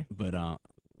 Yeah. But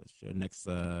what's your next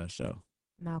show?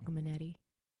 Malcolm and Eddie.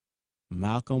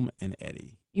 Malcolm and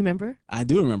Eddie. You remember? I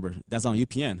do remember. That's on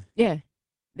UPN. Yeah.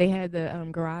 They had the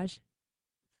garage.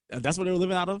 That's what they were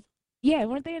living out of. Yeah,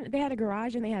 weren't they? They had a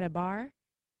garage and they had a bar.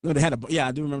 No, they had a. Yeah,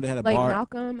 I do remember they had a Like bar.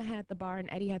 Malcolm had the bar and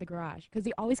Eddie had the garage because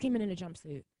they always came in a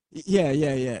jumpsuit. Yeah.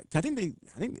 I think it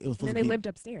was And supposed then to they be lived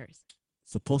upstairs.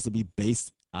 supposed to be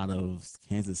based out of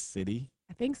Kansas City,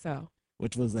 I think so.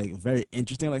 which was like very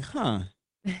interesting. Like, huh?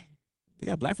 They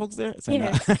got black folks there? It's like,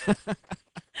 Yeah. nah.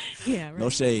 Yeah. Right. No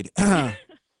shade. How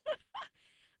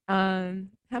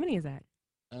many is that?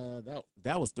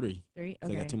 that was 3. 3. So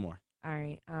I Okay. got 2 more. All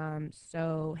right.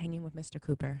 So Hanging with Mr.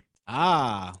 Cooper.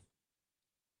 Ah,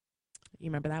 You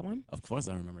remember that one? of course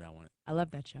I remember that one. I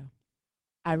love that show.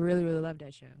 I really, really love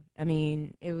that show. I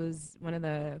mean, it was one of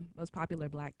the most popular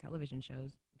black television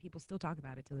shows. People still talk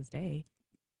about it to this day.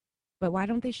 But why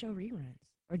don't they show reruns?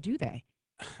 Or do they?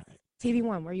 TV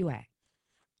One, where you at?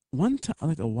 One time,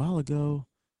 like a while ago,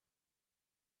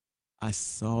 I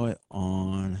saw it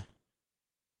on.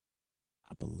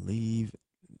 I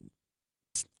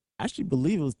actually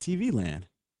believe it was TV Land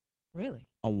Really?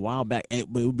 a while back.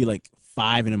 But it would be like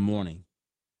 5 in the morning.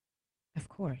 Of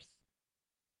course.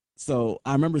 So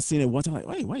I remember seeing it once. I'm like,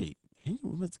 wait, Hanging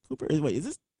with Mr. Cooper. Wait, is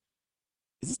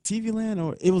this TV Land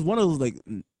or it was one of those like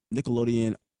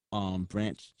Nickelodeon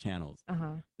branch channels.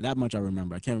 Uh-huh. That much I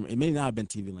remember. I can't remember. It may not have been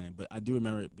TV Land, but I do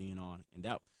remember it being on. And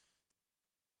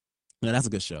that's a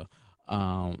good show.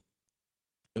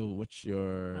 What's The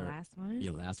your last one?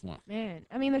 last one? Man,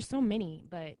 I mean, there's so many,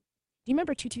 but do you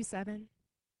remember 227?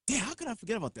 Yeah, how could I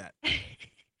forget about that?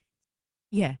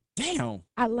 Yeah. Damn.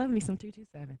 I love me some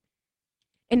 227.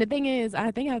 And the thing is,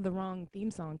 I think I have the wrong theme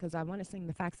song because I want to sing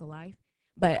The Facts of Life,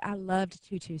 but I loved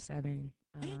 227.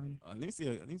 Let me see.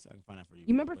 Let me see if I can find that for you.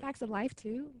 You remember Quick. Facts of Life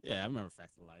too? Yeah, I remember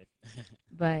Facts of Life.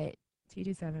 But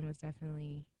 227 was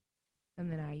definitely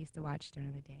something I used to watch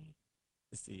during the day.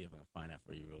 Let's see if I can find that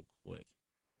for you real quick.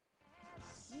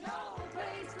 No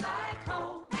place like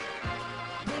home.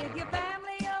 With your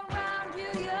family around you,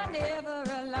 you're never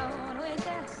alone. With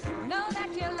that, know that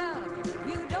you love,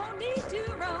 you don't.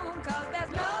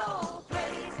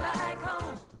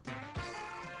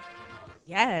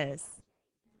 Yes.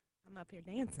 I'm up here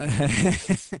dancing.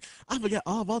 I forgot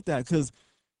all about that because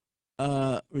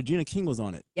Regina King was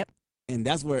on it. Yep. And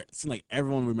that's where it seemed like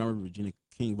everyone remembered Regina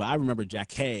King, but I remember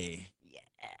Jack Hay. Yeah,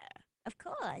 of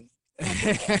course.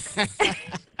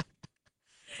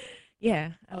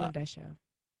 Yeah, I love that show.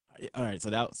 All right, so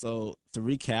to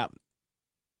recap, it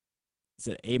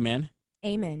said Amen.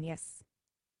 Amen. Yes.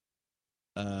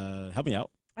 Help me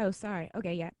out. Oh, sorry.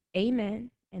 Okay, yeah.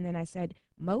 Amen. And then I said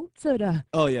Mo to the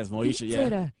Oh yes, Moesha, yeah. to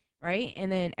the right,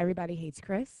 and then Everybody Hates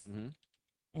Chris, Mm-hmm.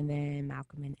 and then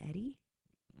Malcolm and Eddie,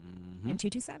 Mm-hmm. and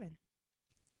 227.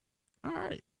 All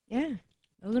right. Yeah,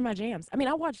 those are my jams. I mean,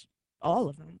 I watch all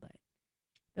of them, but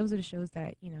those are the shows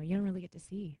that you don't really get to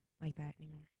see like that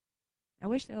anymore. I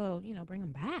wish they'll bring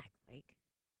them back. Like,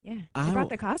 yeah, they brought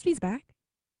the Cosby's back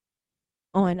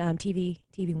on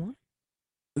TV1.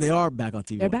 They are back on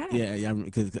TV. They're back. Yeah,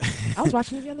 because I was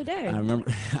watching it the other day. I remember.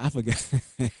 I forgot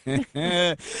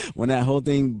when that whole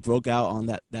thing broke out on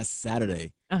that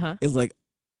Saturday. It's like,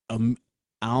 I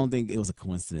don't think it was a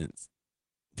coincidence.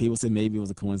 People said maybe it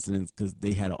was a coincidence because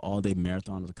they had an all-day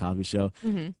marathon of the Cosby Show.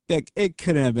 It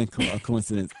couldn't have been a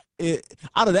coincidence.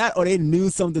 Out of that, or they knew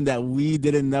something that we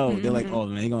didn't know. They're like, oh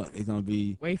man, it's gonna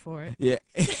be. Wait for it. Yeah.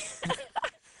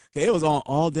 It was on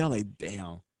all day. I'm like,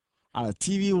 damn. Our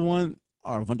TV1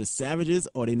 are a bunch of savages,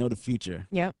 or they know the future.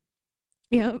 Yep.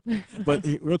 But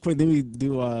real quick, let me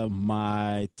do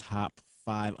my top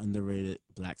 5 underrated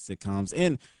black sitcoms.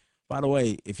 And by the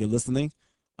way, if you're listening,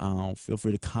 feel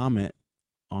free to comment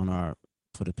on our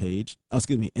Twitter page.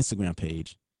 Instagram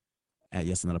page at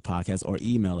Yes Another Podcast, or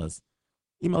email us.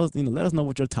 Let us know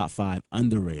what your top 5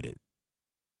 underrated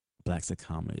black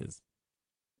sitcom is.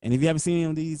 And if you haven't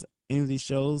seen any of these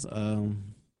shows,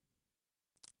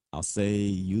 I'll say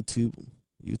YouTube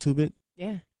it.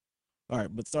 Yeah. All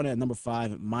right, but starting at number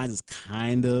 5, mine is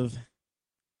kind of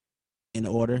in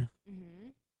order,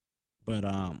 but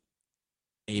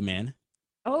Amen.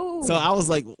 Oh. So I was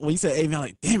like, when you said Amen, I'm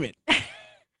like, damn it,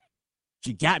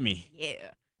 she got me.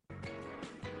 Yeah.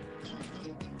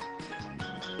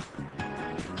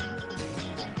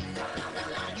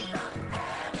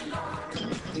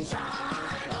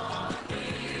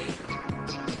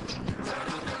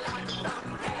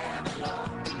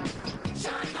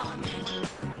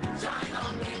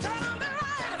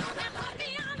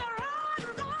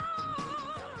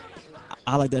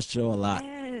 I like that show a lot,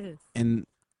 Yes. and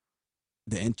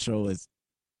the intro is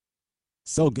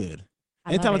so good. I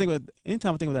Anytime I love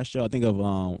think of that show, I think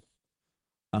of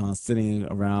sitting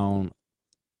around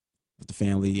with the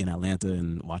family in Atlanta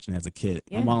and watching it as a kid.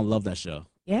 Yeah. My mom loved that show,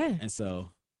 Yeah. and so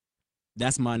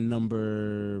that's my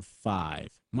number 5.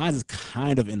 Mine is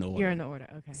kind of in the order. You're in the order.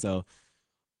 Okay. So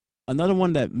another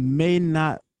one that may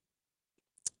not,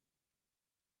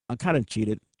 I kind of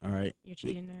cheated. All right, You're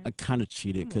cheating there. I kind of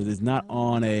cheated because Oh, it's not no.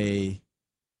 on it's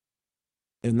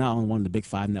not on one of the big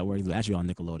 5 networks. It's actually on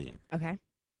Nickelodeon. Okay.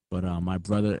 But My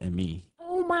Brother and Me,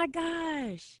 Oh my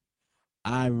gosh.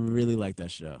 I really like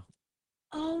that show.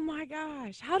 Oh my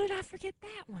gosh. How did I forget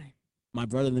that one? My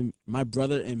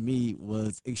Brother and Me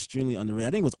was extremely underrated. I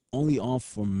think it was only on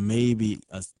for maybe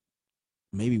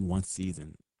one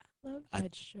season. Love I-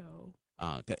 that show.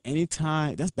 'Cause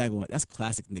anytime, that's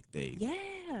classic Nick days.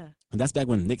 Yeah. And that's back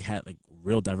when Nick had like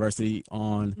real diversity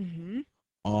on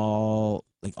all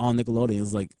on Nickelodeon. It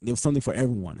was like there was something for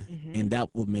everyone, and that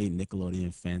what made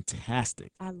Nickelodeon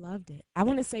fantastic. I loved it. I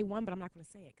want to say one, but I'm not going to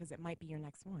say it because it might be your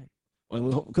next one.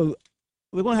 Because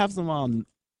we're gonna have some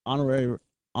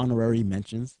honorary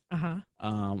mentions.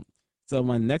 So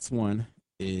my next one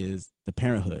is The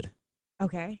Parenthood.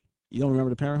 Okay. You don't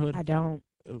remember The Parenthood? I don't.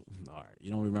 Oh, all right, you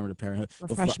don't remember The Parenthood?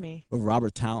 Refresh me. With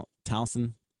Robert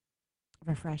Townsend.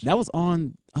 Refresh. That was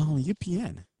on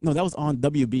UPN. No, that was on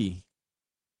WB.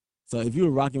 So if you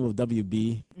were rocking with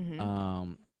WB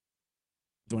during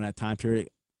that time period,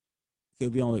 it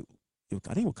would be on. I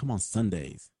think it would come on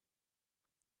Sundays.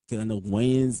 Because I know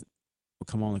Wayans would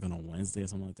come on like on a Wednesday or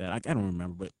something like that. I don't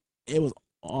remember, but it was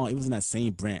on. It was in that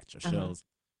same branch of shows.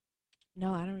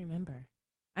 No, I don't remember.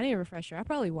 I need a refresher. I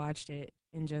probably watched it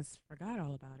and just forgot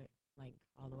all about it, like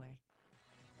all the way.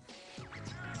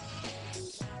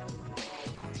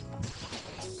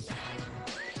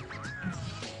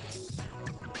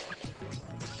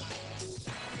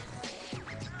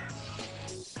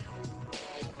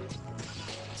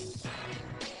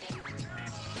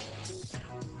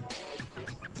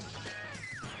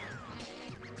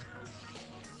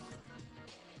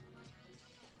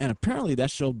 And apparently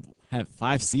that show had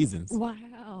 5 seasons.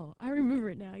 Wow. I remember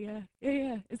it now. Yeah.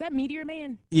 Yeah. Is that Meteor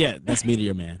Man? Yeah, that's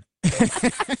Meteor Man.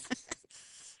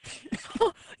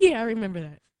 Yeah, I remember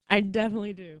that. I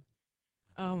definitely do.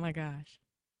 Oh my gosh.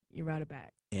 You brought it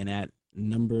back. And at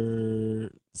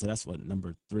so that's what,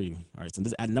 number 3. All right, so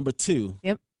this at number 2.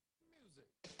 Yep.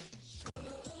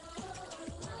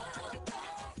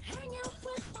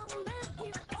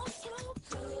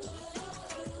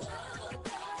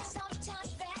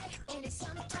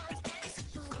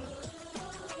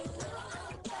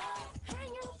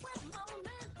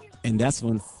 And that's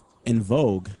when In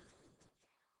Vogue,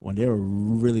 when they were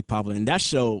really popular. And that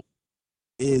show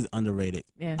is underrated.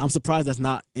 Yeah. I'm surprised that's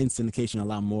not in syndication a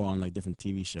lot more on like different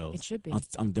TV shows. It should be.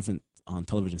 On different on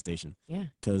television station. Yeah.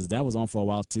 Because that was on for a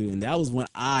while too, and that was when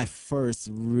I first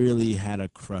really had a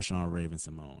crush on Raven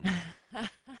Simone.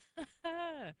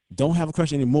 Don't have a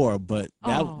crush anymore, but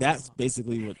that's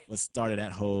basically what started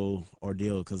that whole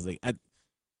ordeal. Because like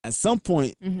at some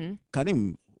point, Mm-hmm. I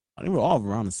think we're all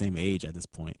around the same age at this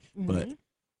point, but Mm-hmm.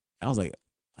 I was like,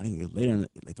 I think later in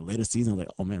like the later season, I was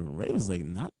like, oh man, Raven's like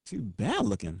not too bad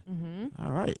looking. Mm-hmm.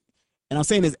 All right. And I'm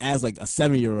saying this as like a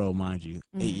 7-year-old, mind you,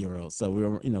 Mhm. 8-year-old. So we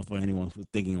were, for anyone who's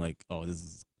thinking like, oh, this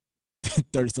is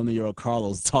 30-something-year-old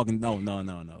Carlos talking. No,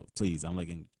 please. I'm like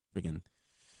in freaking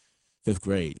 5th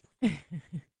grade.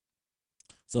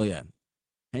 So yeah,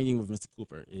 Hanging with Mr.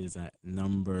 Cooper is at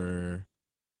number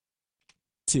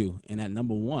 2. And at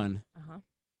number 1, Uh-huh.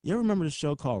 you ever remember the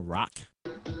show called Rock?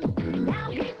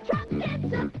 Now he's trapped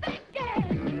into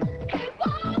thinking he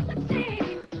won't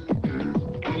see,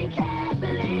 and he can't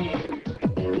believe.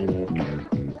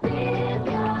 Live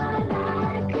your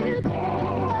life today,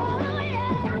 oh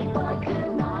yeah, for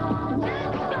tomorrow,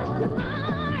 for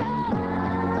tomorrow.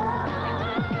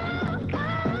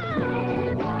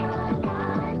 Live your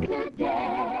life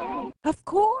today. Of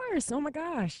course. Oh my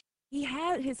gosh.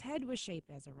 His head was shaped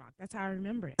as a rock. That's how I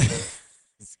remember it.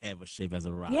 His head was shaped as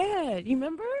a rock. Yeah. You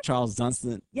remember? Charles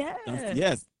Dunston. Yeah.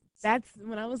 Yes. That's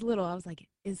when I was little. I was like,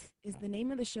 is the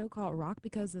name of the show called Rock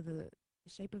because of the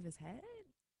shape of his head?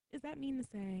 Does that mean to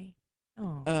say?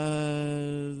 Oh,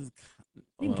 you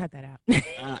can Well, cut that out.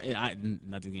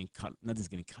 nothing's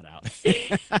getting cut out.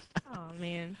 Oh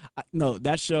man. No,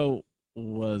 that show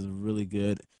was really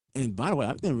good. And by the way,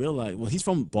 I didn't realize. Well, he's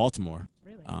from Baltimore.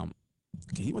 Really?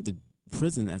 He went to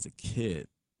prison as a kid.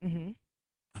 Mm-hmm.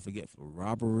 I forget, for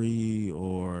robbery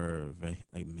or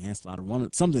like manslaughter,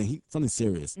 something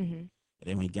serious. Mm-hmm. And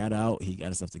then when he got out, he got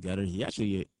himself together. He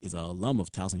actually is an alum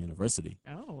of Towson University.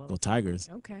 Oh, Go well, Tigers!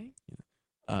 okay.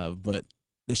 But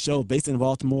the show, based in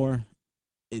Baltimore,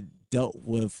 it dealt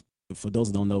with, for those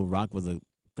who don't know, Rock was a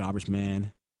garbage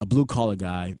man, a blue collar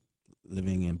guy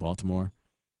living in Baltimore,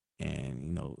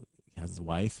 and he has his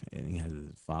wife and he has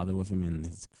his father with him and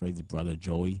his crazy brother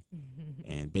Joey,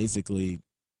 and basically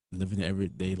living the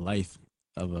everyday life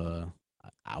of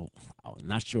I'm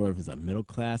not sure if it's a middle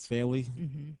class family.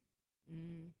 Mm-hmm.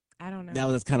 I don't know. That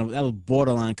was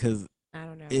borderline, because I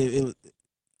don't know. it was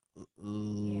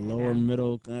lower no.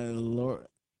 middle, lower.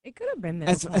 It could have been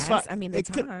middle class. I mean, the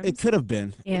times. It could have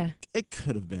been. Yeah, It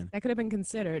could have been. that could have been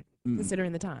considered, Mm,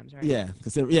 considering the times, right? Yeah,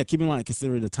 keep in mind,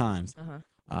 considering the times.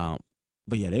 Uh-huh.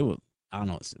 But yeah, they were. I don't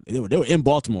know. They were in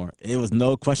Baltimore. It was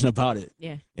no question about it.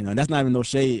 Yeah. And that's not even no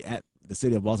shade at the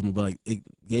city of Baltimore, but like it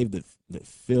gave the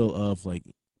feel of like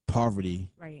poverty,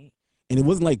 Right. and it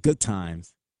wasn't like good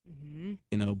times,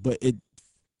 Mm-hmm. but it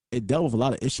dealt with a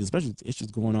lot of issues, especially issues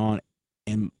going on,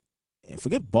 and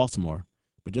forget Baltimore,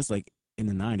 but just like in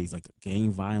the 90s, like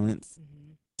gang violence,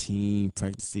 Mm-hmm. teen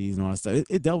pregnancies, and all that stuff.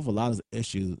 It dealt with a lot of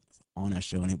issues on that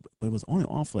show, and but it was only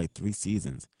on for like 3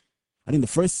 seasons. I think the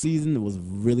first season was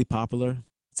really popular.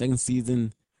 Second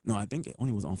season, no, I think it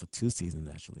only was on for 2 seasons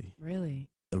actually. Really?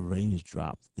 The ratings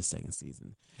dropped the second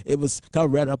season. It was kind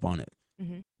of read up on it.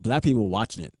 Mm-hmm. Black people were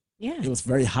watching it. Yeah. It was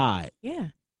very high, Yeah.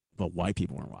 but white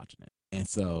people weren't watching it, and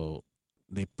so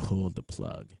they pulled the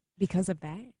plug. Because of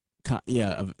that?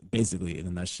 Basically in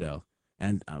a nutshell.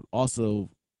 And also,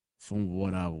 from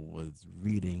what I was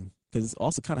reading, because it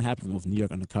also kind of happened with New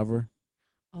York Undercover,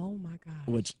 Oh my God.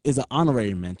 which is an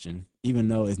honorary mention, even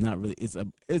though it's not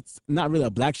really a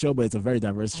black show, but it's a very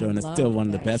diverse show, and it's still one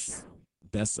of the best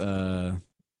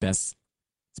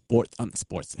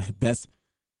best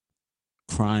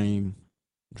crime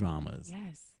dramas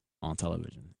Yes. on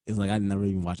television. It's like I never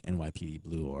even watched NYPD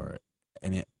Blue or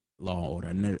any Law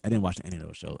and Order. I didn't watch any of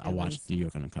those shows. I That watched was- New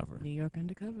York Undercover. New York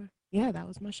Undercover. Yeah, that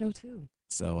was my show too.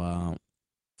 So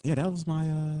yeah, that was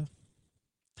my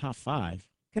top 5.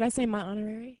 Could I say my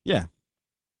honorary? Yeah.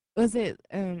 Was it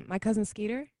My Cousin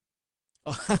Skeeter?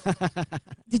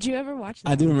 Did you ever watch that?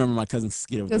 I do remember My Cousin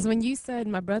Skeeter. Because when you said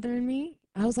My Brother and Me,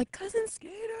 I was like, Cousin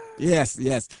Skeeter. Yes.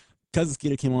 Cousin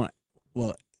Skeeter came on.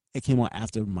 Well, it came on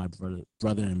after My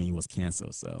Brother and Me was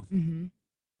canceled. So Mm-hmm.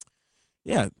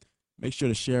 yeah, make sure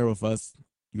to share with us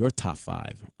your top 5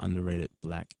 underrated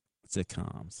Black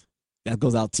sitcoms. That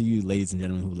goes out to you, ladies and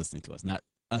gentlemen, who are listening to us. Not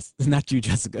us, not you,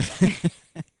 Jessica.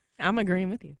 I'm agreeing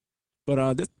with you.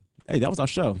 But hey, that was our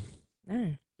show. Oh,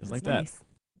 Just like nice. that.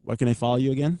 Where can they follow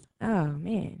you again? Oh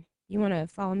man, you want to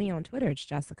follow me on Twitter? It's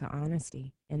Jessica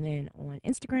Honesty, and then on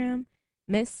Instagram,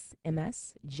 Miss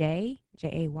Jay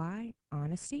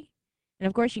Honesty, and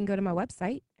of course you can go to my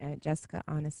website at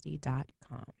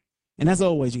jessicahonesty.com. And as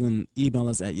always, you can email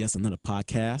us at Yes Another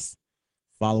Podcast.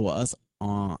 Follow us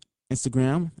on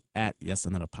Instagram at Yes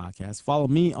Another Podcast. Follow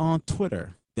me on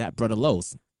Twitter, that Brother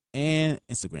Los, and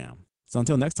Instagram. So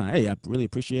until next time, hey, I really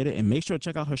appreciate it. And make sure to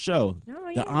check out her show, Oh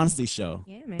The yeah, Honesty Show.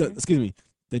 yeah, man. Excuse me,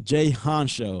 The Jay Han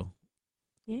Show.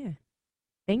 Yeah,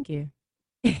 thank you.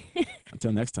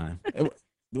 Until next time.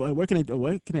 Where can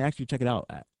they actually check it out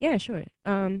at? Yeah, sure.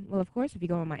 Well, of course, if you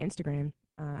go on my Instagram,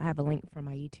 I have a link for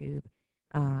my YouTube.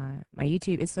 My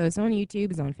YouTube it's on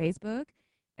YouTube, it's on Facebook.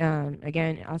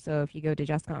 Again, also if you go to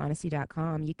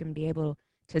jessicahonesty.com, you can be able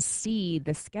to see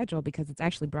the schedule because it's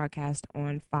actually broadcast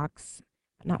on Cox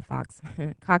and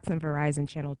Verizon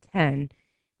Channel 10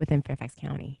 within Fairfax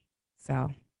County. So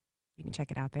you can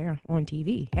check it out there on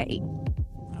TV. Hey.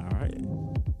 All right.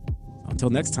 Until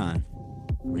next time,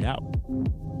 we out.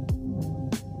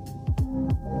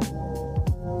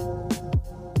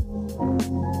 Thank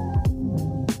you.